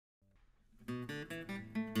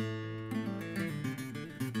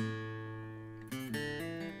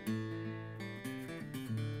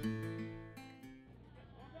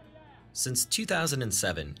Since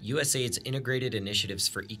 2007, USAID's Integrated Initiatives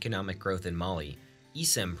for Economic Growth in Mali,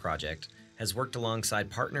 IICEM project, has worked alongside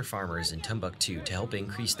partner farmers in Timbuktu to help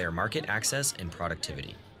increase their market access and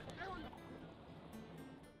productivity.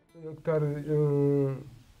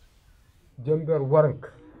 Jamber warank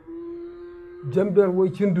jamber wo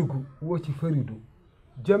cindugu wo ci faridu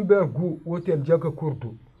jamber gu wotel jaka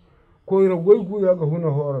kurdu koyra woygu yaga huna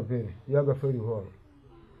horo bene yaga fari horo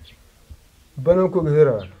banan ko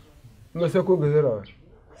gehera masa ko gehera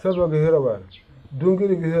saba gehera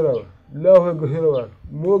dungiri gehera laho gehera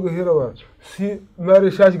mo gehera si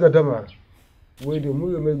maraîchage ga damar woyde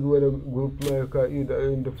mu me wala groupe ma ka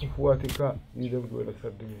ida inde fufuati ka ida wala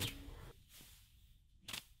saddi.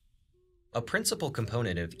 A principal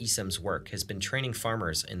component of IICEM's work has been training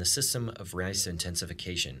farmers in the system of rice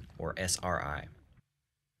intensification, or SRI.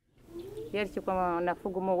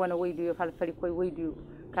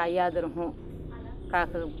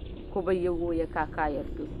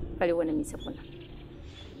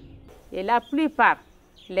 Et la plupart,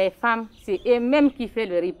 les femmes, c'est eux-mêmes qui font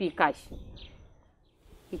le repiquage.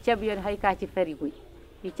 Ils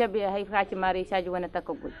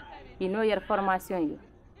ont une formation.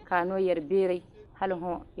 Kano yer bere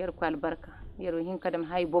halho yer kwal barka yer hin kadam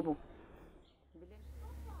hay bobu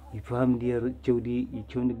ifam dier cewdi I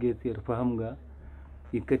cewni gefer faham ga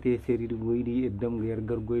ikate seri goydi edam yer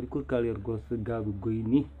gar goydi ko kal yer gos gabu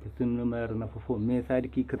goyni sunna mar na fofo me sadi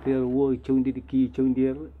ki kate wo cewdi ki cewdi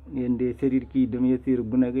yer ende seri ki dem yesir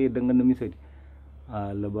bunaga danga na misadi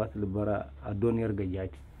a labas bara a don yer ga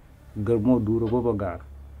jaati gar mo duro boba gar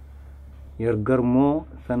yer garmo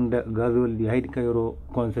sanda gazol di haydi kayro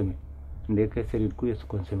consommer ndeke serit ku yes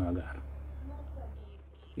consommer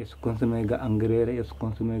ga engrais yes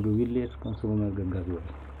consommer ga wille yes consommer ga gazol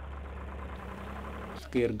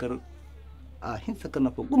sker gar a hin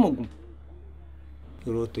sakana fa gumagum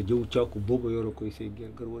yoro to jow chako bobo yoro ko se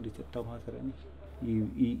gar wodi se tam hasarani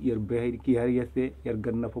yer be haydi ki har yesse yer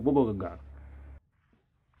gar na fa bobo ga gar.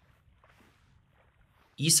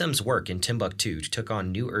 IICEM's work in Timbuktu took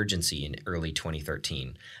on new urgency in early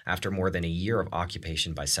 2013, after more than a year of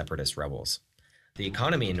occupation by separatist rebels. The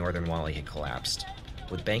economy in northern Mali had collapsed.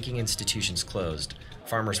 With banking institutions closed,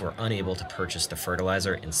 farmers were unable to purchase the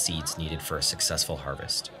fertilizer and seeds needed for a successful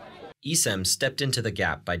harvest. IICEM stepped into the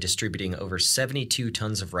gap by distributing over 72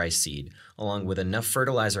 tons of rice seed, along with enough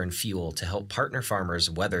fertilizer and fuel to help partner farmers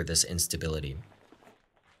weather this instability.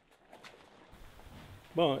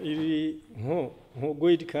 Bon, il ho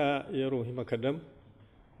goydi ka yaro himakadam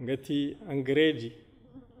ngati engrais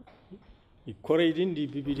I koreydin di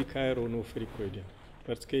bibidi ka yaro no feri koyden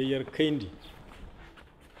parce que yer kayndi.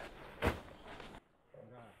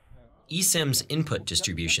 IICEM's input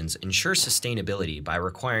distributions ensure sustainability by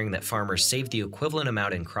requiring that farmers save the equivalent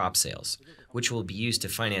amount in crop sales, which will be used to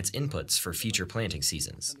finance inputs for future planting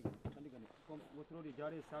seasons.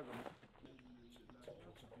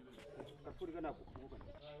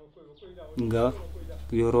 Nga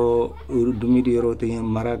yoro dumidi yoro te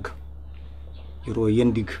marag yoro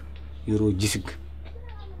yendig yoro jisig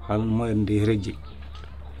hal moy ndi reji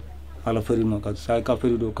hala fari no ka sa ka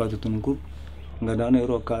fari do ka tunku nga dana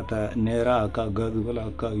yoro ka ta nera ka gazu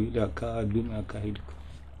wala ka yida ka dum ka hidik